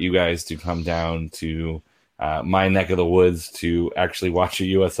for you guys to come down to my neck of the woods to actually watch a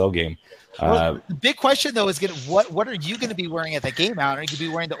USL game. The big question, though, is what are you going to be wearing at the game out? Are you going to be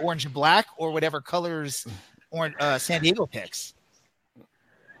wearing the orange and black or whatever colors San Diego picks?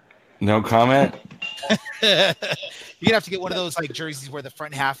 No comment. You're going to have to get one of those like jerseys where the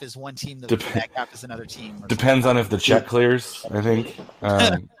front half is one team, the back half is another team. Depends on if the check clears, I think.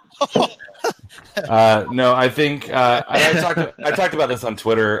 No, I think I talked about this on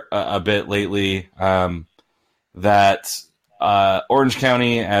Twitter a bit lately, that Orange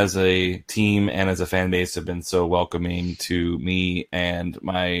County as a team and as a fan base have been so welcoming to me and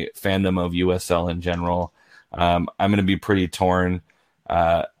my fandom of USL in general. I'm going to be pretty torn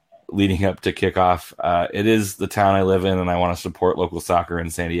leading up to kickoff. It is the town I live in, and I want to support local soccer in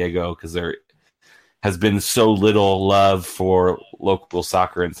San Diego because there has been so little love for local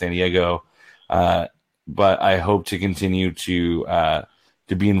soccer in San Diego. But I hope to continue to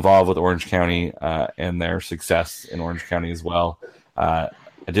be involved with Orange County and their success in Orange County as well. I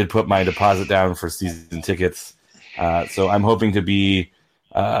did put my deposit down for season tickets, so I'm hoping to be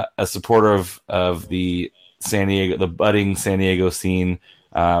a supporter of the budding San Diego scene,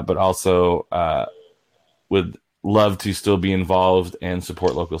 but also would love to still be involved and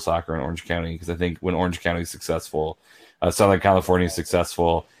support local soccer in Orange County, because I think when Orange County is successful, Southern California is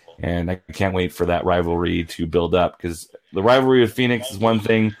successful. And I can't wait for that rivalry to build up, because the rivalry with Phoenix is one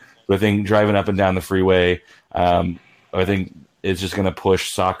thing, but I think driving up and down the freeway, I think it's just going to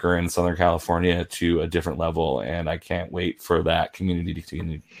push soccer in Southern California to a different level, and I can't wait for that community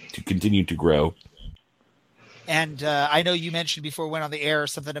to continue to grow. And I know you mentioned before we went on the air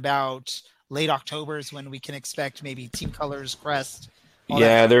something about late October is when we can expect maybe team colors, crest.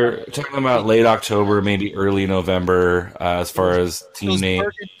 Yeah, they're talking about late October, maybe early November, as far as team name.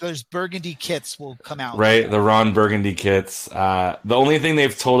 Those burgundy kits will come out. Right, the Ron Burgundy kits. The only thing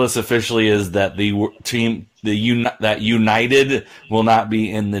they've told us officially is that the team, that United will not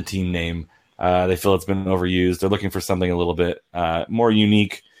be in the team name. They feel it's been overused. They're looking for something a little bit more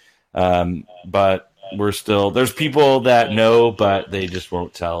unique. But there's people that know, but they just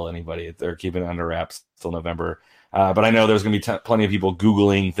won't tell anybody. They're keeping it under wraps till November. But I know there's going to be plenty of people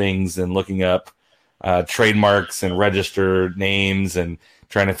Googling things and looking up trademarks and registered names and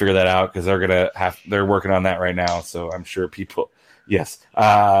trying to figure that out, because they're working on that right now. So I'm sure people,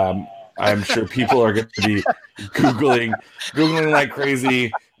 I'm sure people are going to be Googling like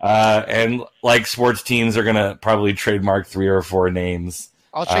crazy. And like sports teams are going to probably trademark 3 or 4 names.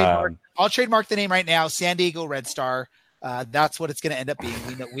 I'll trademark the name right now. San Diego Red Star. That's what it's going to end up being.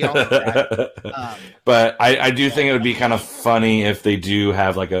 We all know that. But I do think it would be kind of funny if they do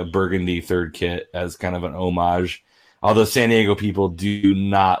have like a burgundy third kit as kind of an homage. Although San Diego people do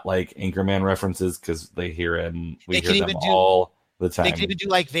not like Anchorman references, because they hear it and we hear them all the time. They could even do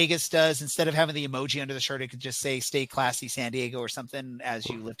like Vegas does. Instead of having the emoji under the shirt, it could just say "Stay classy, San Diego" or something as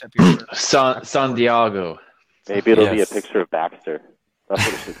you lift up your shirt. San Diego. Maybe it'll be a picture of Baxter. That's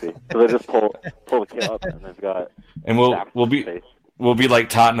what it should be. So they just pull the kid up, and they've got. And we'll be like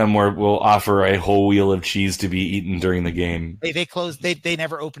Tottenham, where we'll offer a whole wheel of cheese to be eaten during the game. They closed. They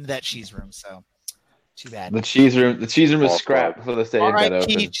never opened that cheese room, so too bad. The cheese room is scrapped before the stadium got open.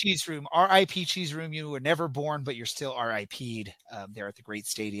 R.I.P. cheese room. R.I.P. cheese room. You were never born, but you're still R.I.P'd there at the great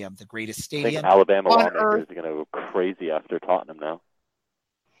stadium, the greatest stadium. I think Alabama lawmakers are going to go crazy after Tottenham now.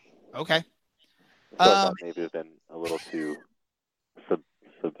 Okay. So maybe have been a little too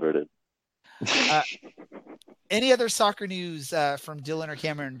subverted. Any other soccer news from Dylan or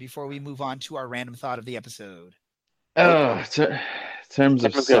Cameron before we move on to our random thought of the episode? Oh, in terms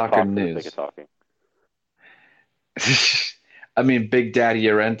of soccer news. I mean, Big Daddy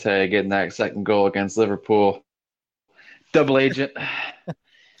Llorente getting that second goal against Liverpool. Double agent.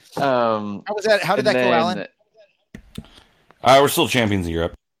 How was that? How did that go, Alan? We're still champions of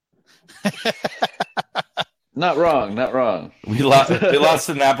Europe. Not wrong. We lost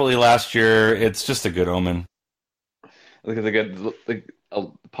to Napoli last year. It's just a good omen. Look at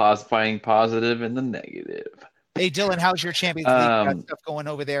the finding positive and the negative. Hey, Dylan, how's your Champions League stuff going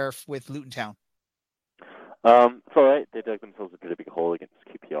over there with Luton Town? It's all right. They dug themselves a pretty big hole against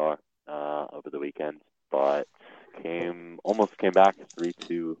QPR over the weekend, but almost came back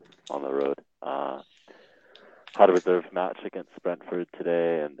 3-2 on the road. Had a reserve match against Brentford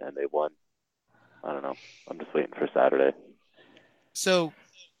today, and they won. I don't know. I'm just waiting for Saturday. So,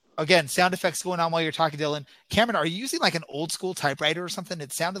 again, sound effects going on while you're talking, Dylan. Cameron, are you using like an old school typewriter or something?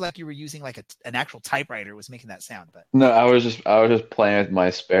 It sounded like you were using like an actual typewriter was making that sound. But no, I was just playing with my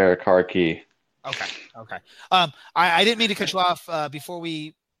spare car key. Okay. I didn't mean to cut you off. Before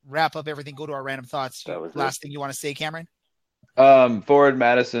we wrap up everything, go to our random thoughts. Last thing you want to say, Cameron? Forward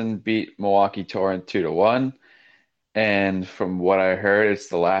Madison beat Milwaukee Torrent 2-1. And from what I heard, it's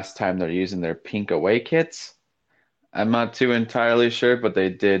the last time they're using their pink away kits. I'm not too entirely sure, but they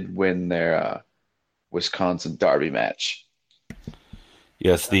did win their Wisconsin Derby match.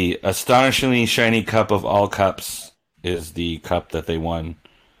 Yes, the astonishingly shiny cup of all cups is the cup that they won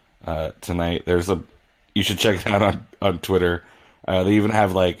tonight. You should check it out on Twitter. They even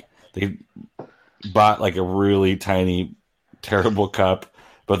have they bought like a really tiny, terrible cup,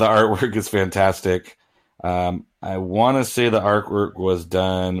 but the artwork is fantastic. I want to say the artwork was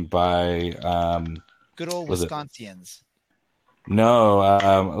done by good old Wisconsians. No,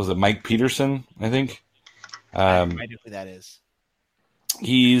 was it Mike Peterson? I think. I know who that is.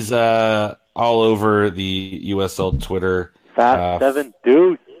 He's all over the USL Twitter. Fat 7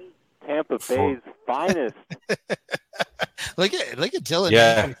 Deuce, Tampa Bay's finest. Look at Dylan.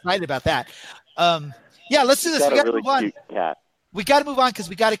 Yeah, I'm excited about that. Let's do this. We got to move on. Cat. We got to move on because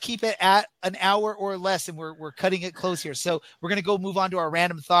we got to keep it at an hour or less, and we're cutting it close here. So we're going to go move on to our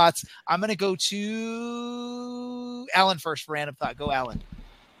random thoughts. I'm going to go to Alan first for random thought. Go, Alan.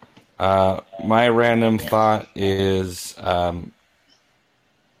 My random thought is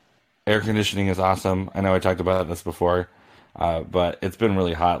air conditioning is awesome. I know I talked about this before, but it's been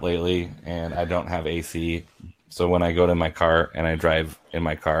really hot lately, and I don't have AC. So when I go to my car and I drive in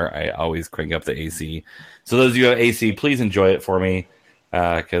my car, I always crank up the AC. So those of you who have AC, please enjoy it for me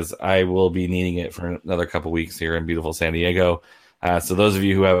because I will be needing it for another couple weeks here in beautiful San Diego. So those of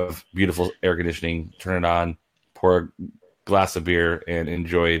you who have beautiful air conditioning, turn it on, pour a glass of beer, and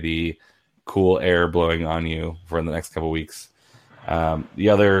enjoy the cool air blowing on you for the next couple weeks. My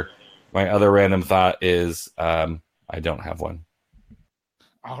other random thought is I don't have one.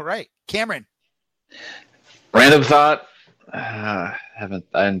 All right, Cameron. Random thought. I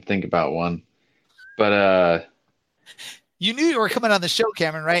didn't think about one, but you knew you were coming on the show,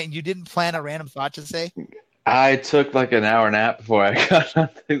 Cameron, right? And you didn't plan a random thought to say. I took like an hour nap before I got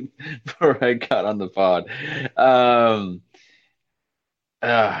on the pod.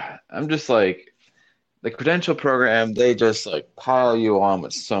 I'm just like the credential program. They just like pile you on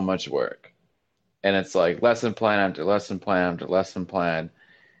with so much work, and it's like lesson plan after lesson plan after lesson plan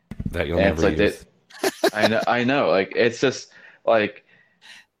that you'll never use. I know. Like it's just like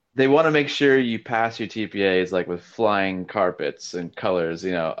they want to make sure you pass your TPAs like with flying carpets and colors.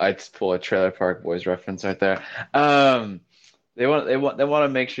 You know, I just pull a Trailer Park Boys reference right there. They want to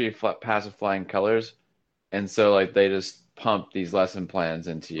make sure you pass with flying colors, and so like they just pump these lesson plans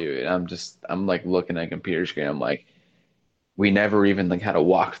into you. And I'm like looking at a computer screen. I'm like, we never even like had to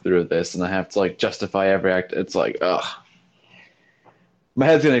walk through this, and I have to like justify every act. It's like, ugh, my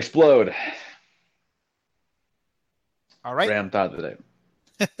head's gonna explode. All right. Random thought today.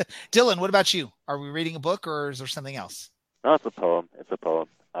 Dylan, what about you? Are we reading a book or is there something else? No, it's a poem. It's a poem.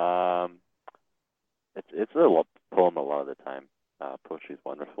 It's a poem a lot of the time. Poetry is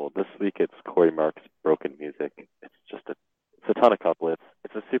wonderful. This week it's Corey Mark's Broken Music. It's a ton of couplets.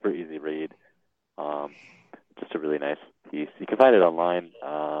 It's a super easy read. Just a really nice piece. You can find it online,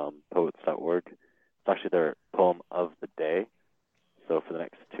 poets.org. It's actually their poem of the day. So for the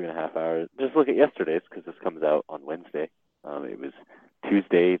next 2.5 hours, just look at yesterday's because this comes out on Wednesday. It was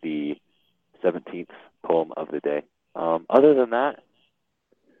Tuesday, the 17th poem of the day. Other than that,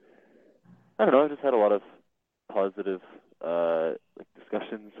 I don't know. I just had a lot of positive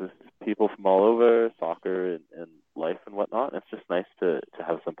discussions with people from all over, soccer and life and whatnot. And it's just nice to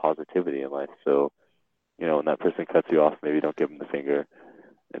have some positivity in life. So, when that person cuts you off, maybe don't give them the finger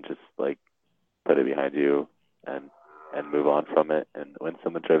and just put it behind you and move on from it. And when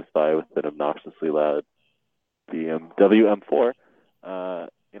someone drives by with an obnoxiously loud BMW M4,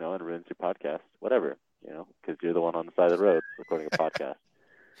 and ruins your podcast, whatever, because you're the one on the side of the road recording a podcast.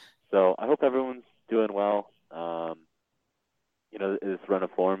 So I hope everyone's doing well. This run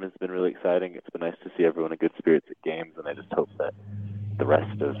of form has been really exciting. It's been nice to see everyone in good spirits at games, and I just hope that the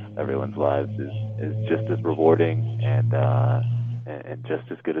rest of everyone's lives is just as rewarding and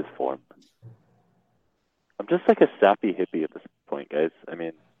just as good as form. I'm just like a sappy hippie at this point, guys. I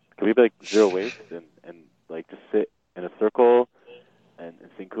mean, can we be zero waste and just sit in a circle and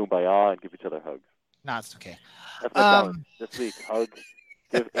sing Kumbaya and give each other hugs? No, it's okay. That's my challenge this week. Hug.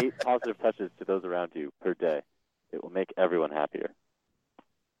 Give 8 positive touches to those around you per day. It will make everyone happier.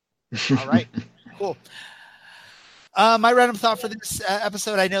 All right. Cool. My random thought for this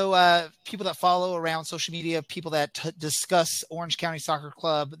episode, I know people that follow around social media, people that discuss Orange County Soccer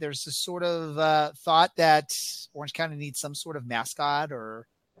Club, there's this sort of thought that Orange County needs some sort of mascot or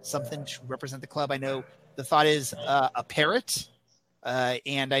something to represent the club. I know the thought is a parrot.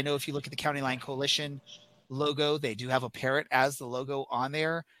 And I know if you look at the County Line Coalition logo, they do have a parrot as the logo on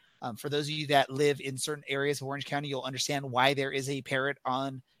there. For those of you that live in certain areas of Orange County, you'll understand why there is a parrot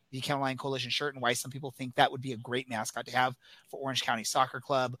on the County Line Coalition shirt and why some people think that would be a great mascot to have for Orange County Soccer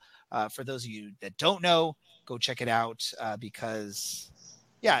Club. For those of you that don't know, go check it out because,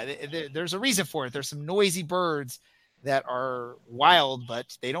 there's a reason for it. There's some noisy birds that are wild,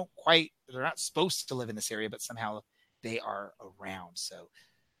 but they're not supposed to live in this area, but somehow they are around. So,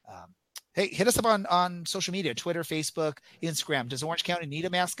 hey, hit us up on social media, Twitter, Facebook, Instagram. Does Orange County need a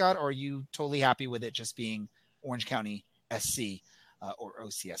mascot, or are you totally happy with it just being Orange County SC or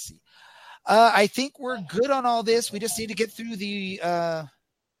OCSC? I think we're good on all this. We just need to get through the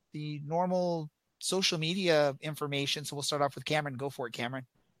normal social media information. So we'll start off with Cameron. Go for it, Cameron.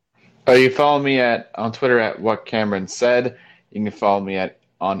 You follow me on Twitter at What Cameron Said. You can follow me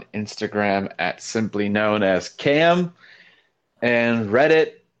on Instagram at simply known as Cam, and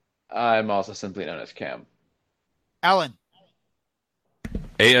Reddit, I'm also simply known as Cam. Alan.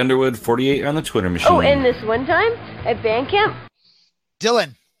 A Underwood 48 on the Twitter machine. Oh, and this one time at band camp.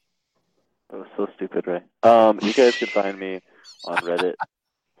 Dylan. That was so stupid, Ray. You guys can find me on Reddit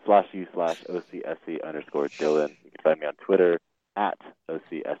 /u/OCSC_Dylan. You can find me on Twitter at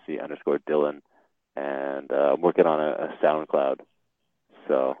OCSC_Dylan. And I'm working on a SoundCloud.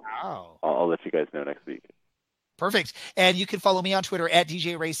 So I'll let you guys know next week. Perfect. And you can follow me on Twitter at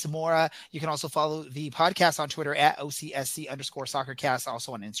DJ Ray Samora. You can also follow the podcast on Twitter at OCSC_SoccerCast.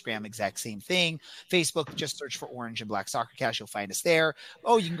 Also on Instagram, exact same thing. Facebook, just search for Orange and Black SoccerCast. You'll find us there.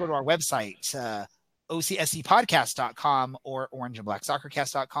 Oh, you can go to our website, OCSCpodcast.com or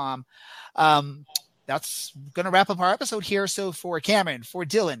orangeandblacksoccercast.com. That's going to wrap up our episode here. So for Cameron, for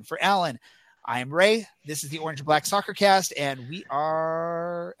Dylan, for Alan, I am Ray. This is the Orange and Black SoccerCast, and we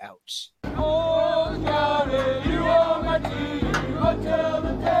are out. Orange County, you are my team until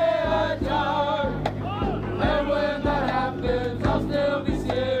the day I die. And when that happens, I'll still be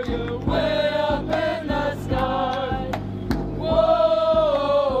seeing you way up in the sky.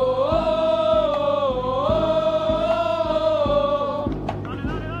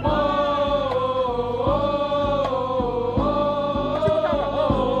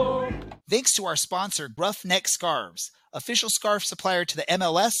 Thanks to our sponsor, Roughneck Scarves, official scarf supplier to the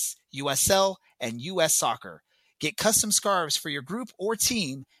MLS, USL, and US Soccer. Get custom scarves for your group or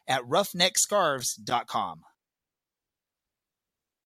team at roughneckscarves.com.